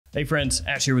Hey friends,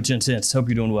 Ash here with Gents. Hope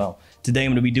you're doing well. Today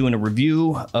I'm going to be doing a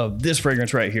review of this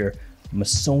fragrance right here,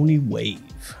 Missoni Wave.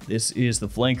 This is the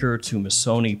flanker to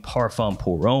Missoni Parfum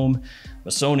Pour Homme.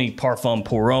 Missoni Parfum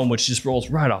Pour Homme, which just rolls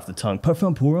right off the tongue.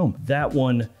 Parfum Pour Homme. That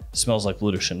one smells like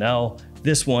Bleu de Chanel.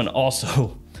 This one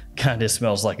also kind of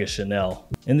smells like a Chanel.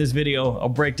 In this video, I'll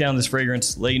break down this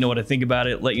fragrance, let you know what I think about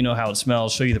it, let you know how it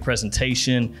smells, show you the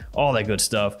presentation, all that good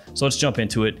stuff. So let's jump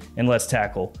into it and let's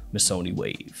tackle Missoni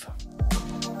Wave.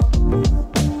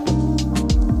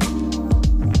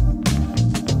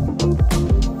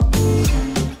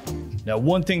 Now,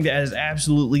 one thing that has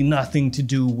absolutely nothing to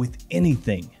do with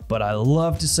anything, but I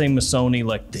love to say Missoni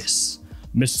like this.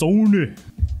 Missoni.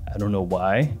 I don't know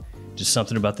why, just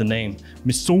something about the name.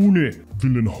 Missoni.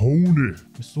 Feeling honey.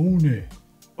 Missoni.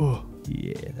 Oh,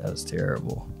 yeah, that was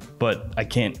terrible. But I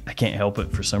can't help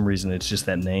it for some reason. It's just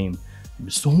that name,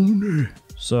 Missoni.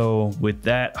 So with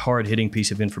that hard-hitting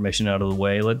piece of information out of the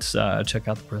way, let's check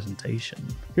out the presentation.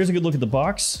 Here's a good look at the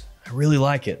box. I really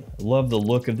like it. I love the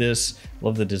look of this,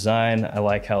 love the design. I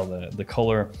like how the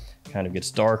color kind of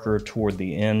gets darker toward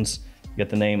the ends. You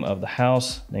get the name of the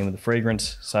house, name of the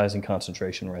fragrance, size and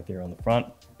concentration right there on the front.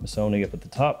 Missoni up at the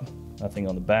top, nothing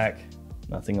on the back,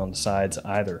 nothing on the sides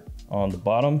either. On the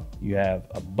bottom, you have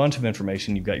a bunch of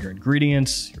information. You've got your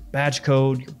ingredients, your batch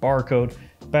code, your barcode.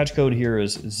 Batch code here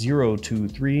is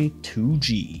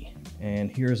 0232G.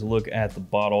 And here's a look at the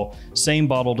bottle. Same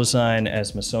bottle design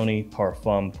as Missoni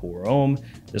Parfum Pour Homme.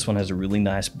 This one has a really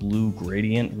nice blue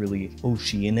gradient, really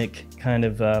oceanic kind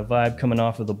of vibe coming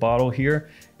off of the bottle here.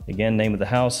 Again, name of the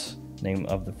house, name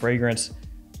of the fragrance.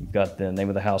 You've got the name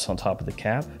of the house on top of the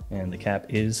cap, and the cap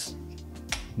is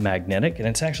magnetic, and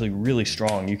it's actually really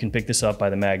strong. You can pick this up by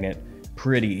the magnet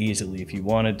pretty easily if you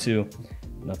wanted to.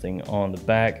 Nothing on the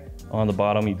back. On the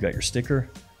bottom, you've got your sticker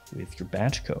with your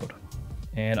batch code.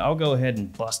 And I'll go ahead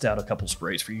and bust out a couple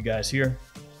sprays for you guys here.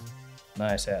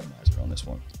 Nice atomizer on this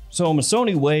one. So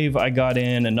Missoni Wave, I got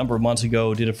in a number of months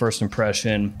ago, did a first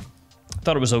impression.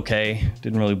 Thought it was okay,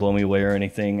 didn't really blow me away or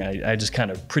anything. I just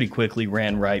kind of pretty quickly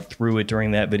ran right through it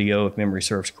during that video, if memory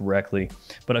serves correctly.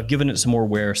 But I've given it some more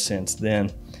wear since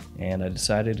then, and I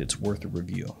decided it's worth a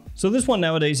review. So this one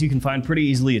nowadays you can find pretty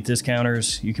easily at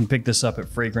discounters. You can pick this up at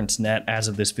FragranceNet as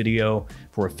of this video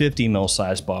for a 50 ml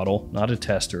size bottle, not a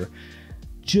tester.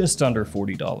 Just under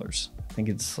 $40. I think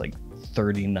it's like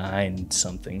 39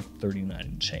 something, 39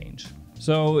 and change.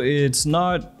 So it's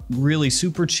not really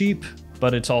super cheap,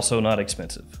 but it's also not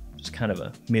expensive. It's kind of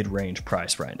a mid-range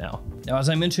price right now. Now, as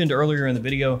I mentioned earlier in the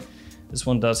video, this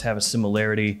one does have a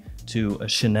similarity to a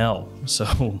Chanel. So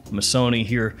Missoni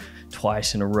here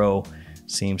twice in a row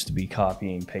seems to be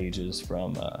copying pages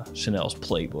from Chanel's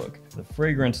playbook. The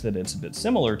fragrance that it's a bit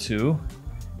similar to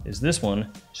is this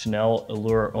one, Chanel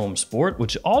Allure Homme Sport,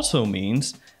 which also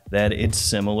means that it's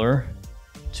similar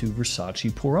to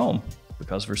Versace Pour Homme,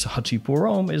 because Versace Pour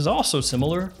Homme is also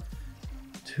similar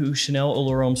to Chanel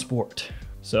Allure Homme Sport.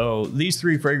 So these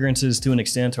three fragrances to an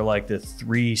extent are like the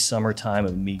three summertime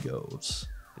amigos.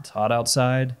 It's hot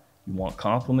outside, you want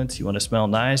compliments, you want to smell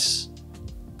nice,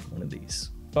 one of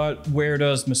these. But where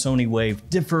does Missoni Wave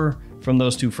differ from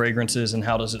those two fragrances, and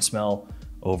how does it smell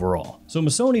overall? So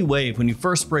Missoni Wave, when you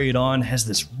first spray it on, has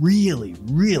this really,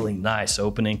 really nice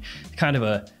opening, kind of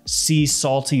a sea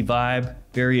salty vibe,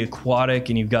 very aquatic,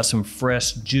 and you've got some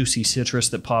fresh, juicy citrus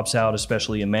that pops out,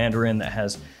 especially a mandarin that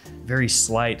has very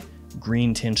slight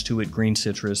green tinge to it, green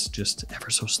citrus, just ever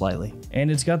so slightly. And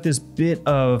it's got this bit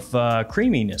of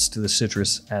creaminess to the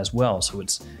citrus as well. So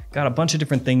it's got a bunch of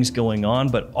different things going on,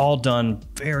 but all done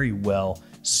very well,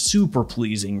 super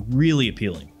pleasing, really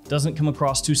appealing. Doesn't come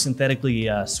across too synthetically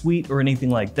sweet or anything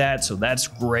like that, so that's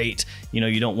great. You know,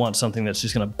 you don't want something that's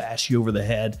just gonna bash you over the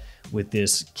head with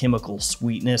this chemical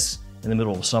sweetness in the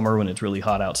middle of summer when it's really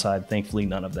hot outside. Thankfully,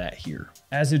 none of that here.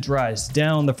 As it dries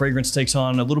down, the fragrance takes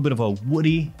on a little bit of a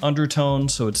woody undertone,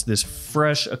 so it's this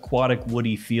fresh, aquatic,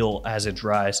 woody feel as it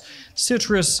dries.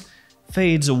 Citrus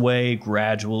fades away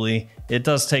gradually. It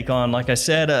does take on, like I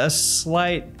said, a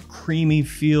slight creamy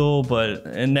feel, but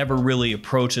it never really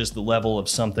approaches the level of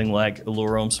something like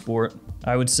Allure Homme Sport.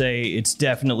 I would say it's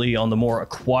definitely on the more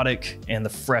aquatic and the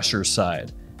fresher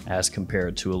side as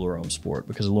compared to Allure Homme Sport,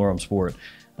 because Allure Homme Sport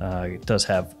it does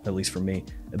have, at least for me,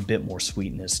 a bit more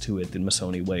sweetness to it than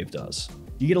Missoni Wave does.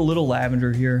 You get a little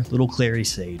lavender here, a little clary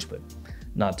sage, but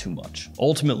not too much.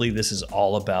 Ultimately, this is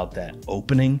all about that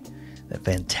opening, that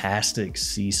fantastic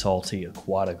sea salty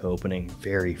aquatic opening,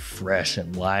 very fresh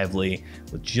and lively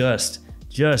with just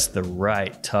the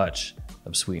right touch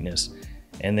of sweetness.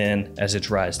 And then as it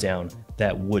dries down,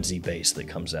 that woodsy base that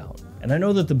comes out. And I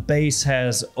know that the base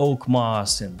has oak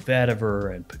moss and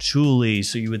vetiver and patchouli,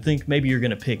 so you would think maybe you're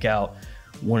gonna pick out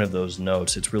one of those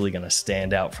notes. It's really gonna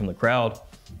stand out from the crowd,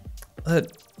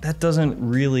 but that doesn't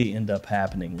really end up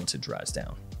happening once it dries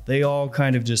down. They all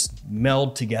kind of just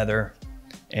meld together,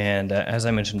 and as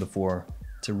I mentioned before,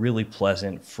 it's a really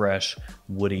pleasant, fresh,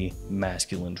 woody,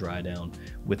 masculine dry down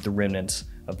with the remnants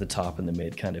of the top and the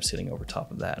mid kind of sitting over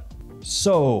top of that.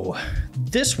 So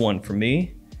this one for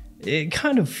me, it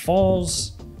kind of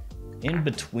falls in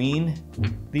between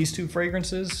these two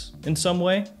fragrances in some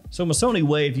way. So Missoni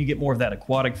Wave, you get more of that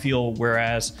aquatic feel,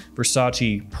 whereas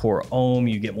Versace Pour Homme,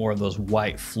 you get more of those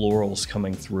white florals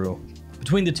coming through.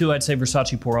 Between the two, I'd say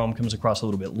Versace Pour Homme comes across a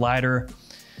little bit lighter,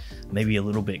 maybe a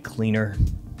little bit cleaner,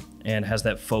 and has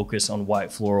that focus on white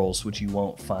florals, which you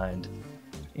won't find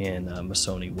in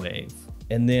Missoni Wave.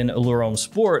 And then Allure Homme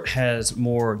Sport has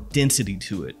more density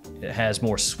to it. It has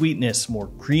more sweetness, more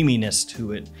creaminess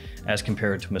to it as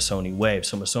compared to Missoni Wave.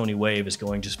 So Missoni Wave is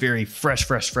going just very fresh.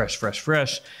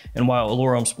 And while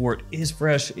Allure Homme Sport is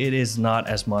fresh, it is not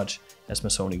as much as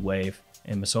Missoni Wave.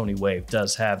 And Missoni Wave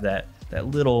does have that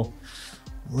little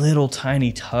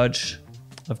tiny touch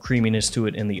of creaminess to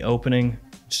it in the opening.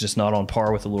 It's just not on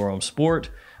par with Allure Homme Sport.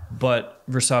 But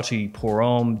Versace Pour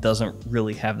Homme doesn't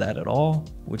really have that at all,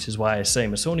 which is why I say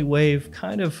Missoni Wave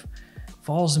kind of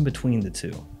falls in between the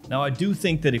two. Now, I do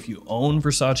think that if you own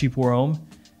Versace Pour Homme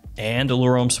and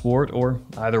Allure Homme Sport, or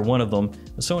either one of them,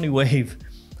 Missoni Wave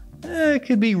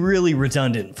could be really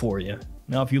redundant for you.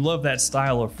 Now, if you love that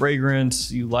style of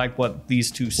fragrance, you like what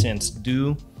these two scents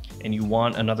do, and you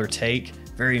want another take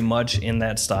very much in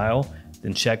that style,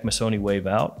 then check Missoni Wave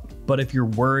out. But if you're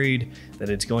worried that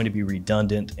it's going to be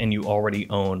redundant and you already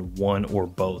own one or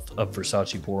both of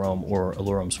Versace Pour Homme or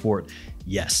Allure Homme Sport,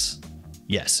 yes,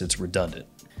 it's redundant.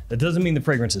 That doesn't mean the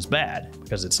fragrance is bad,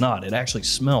 because it's not. It actually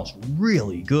smells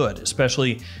really good,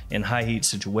 especially in high heat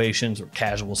situations or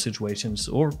casual situations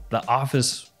or the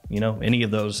office, you know, any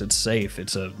of those, it's safe.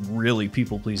 It's a really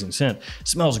people-pleasing scent. It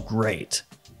smells great.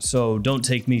 So don't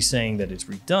take me saying that it's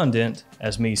redundant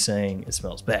as me saying it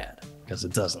smells bad, because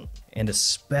it doesn't. And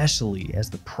especially as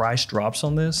the price drops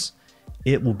on this,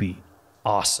 it will be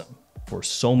awesome for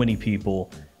so many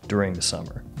people during the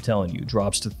summer. I'm telling you, it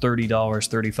drops to $30,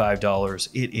 $35.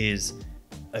 It is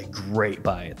a great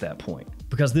buy at that point.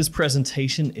 Because this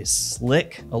presentation is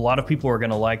slick, a lot of people are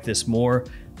gonna like this more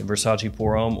than Versace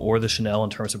Pour Homme or the Chanel in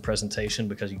terms of presentation,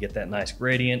 because you get that nice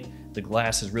gradient. The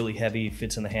glass is really heavy,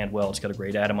 fits in the hand well, it's got a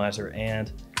great atomizer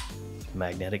and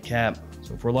magnetic cap.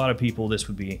 So for a lot of people, this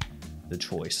would be the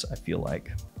choice, I feel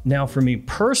like. Now for me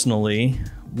personally,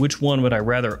 which one would I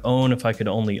rather own if I could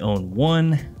only own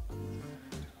one?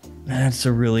 That's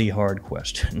a really hard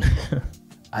question.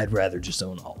 I'd rather just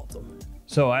own all of them.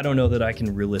 So I don't know that I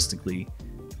can realistically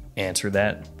answer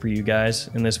that for you guys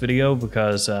in this video,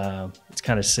 because it's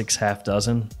kind of 6 half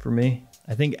dozen for me.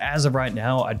 I think as of right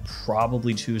now, I'd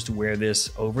probably choose to wear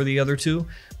this over the other two,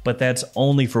 but that's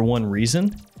only for one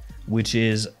reason, which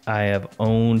is I have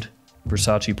owned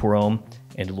Versace Pour Homme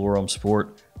and Allure Homme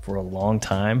Sport for a long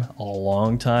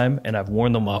time, and I've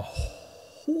worn them a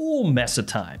whole mess of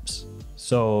times.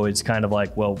 So it's kind of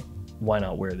like, well, why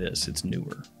not wear this? It's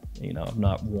newer. You know, I've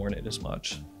not worn it as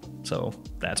much. So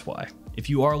that's why. If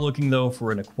you are looking though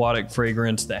for an aquatic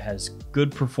fragrance that has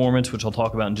good performance, which I'll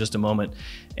talk about in just a moment,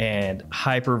 and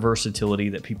hyper versatility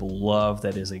that people love,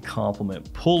 that is a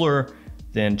compliment puller,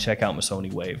 then check out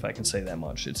Missoni Wave. I can say that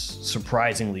much. It's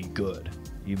surprisingly good,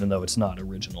 even though it's not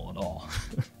original at all.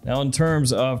 Now, in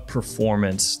terms of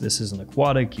performance, this is an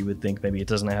aquatic. You would think maybe it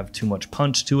doesn't have too much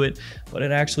punch to it, but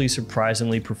it actually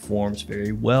surprisingly performs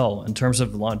very well. In terms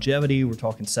of longevity, we're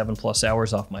talking 7+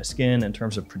 hours off my skin. In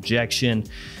terms of projection,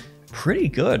 pretty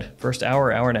good. First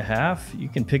hour, hour and a half, you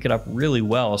can pick it up really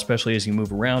well, especially as you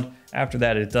move around. After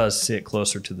that, it does sit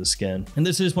closer to the skin. And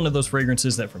this is one of those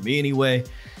fragrances that for me anyway,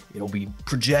 it'll be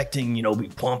projecting, you know, be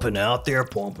pumping out there,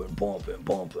 pumping.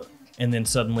 And then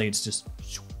suddenly it's just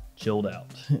chilled out.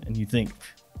 And you think,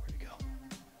 where'd it go?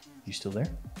 You still there?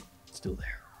 Still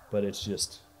there. But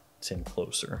it's in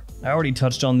closer. I already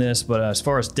touched on this, but as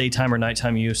far as daytime or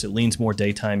nighttime use, it leans more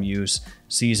daytime use.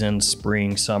 Season,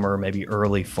 spring, summer, maybe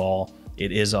early fall.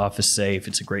 It is office safe.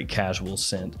 It's a great casual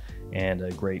scent and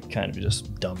a great kind of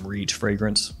just dumb reach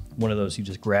fragrance. One of those you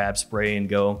just grab, spray, and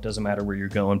go. Doesn't matter where you're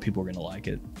going, people are gonna like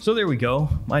it. So there we go.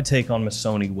 My take on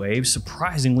Missoni Wave.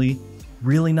 Surprisingly,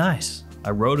 really nice.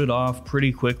 I wrote it off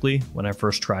pretty quickly when I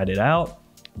first tried it out,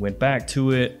 went back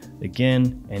to it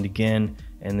again and again,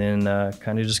 and then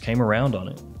kind of just came around on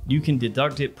it. You can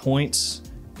deduct it points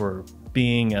for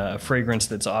being a fragrance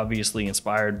that's obviously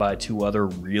inspired by 2 other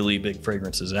really big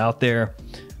fragrances out there,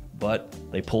 but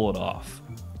they pull it off.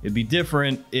 It'd be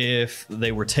different if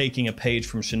they were taking a page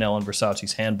from Chanel and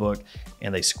Versace's handbook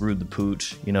and they screwed the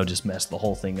pooch, you know, just messed the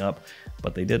whole thing up,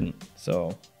 but they didn't.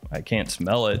 So I can't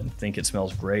smell it and think it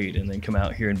smells great and then come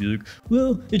out here and be like,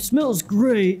 well, it smells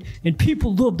great and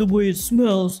people love the way it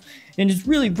smells and it's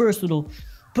really versatile,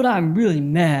 but I'm really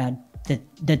mad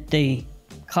that they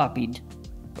copied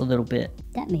a little bit.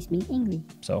 That makes me angry.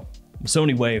 So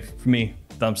Missoni Wave, for me,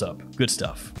 thumbs up. Good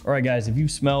stuff. All right, guys, if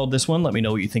you've smelled this one, let me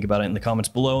know what you think about it in the comments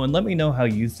below, and let me know how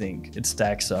you think it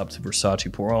stacks up to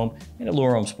Versace Pour Homme and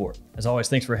Allure Homme Sport. As always,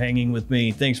 thanks for hanging with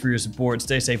me. Thanks for your support.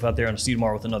 Stay safe out there, and I'll see you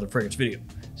tomorrow with another fragrance video.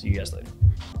 See you guys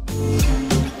later.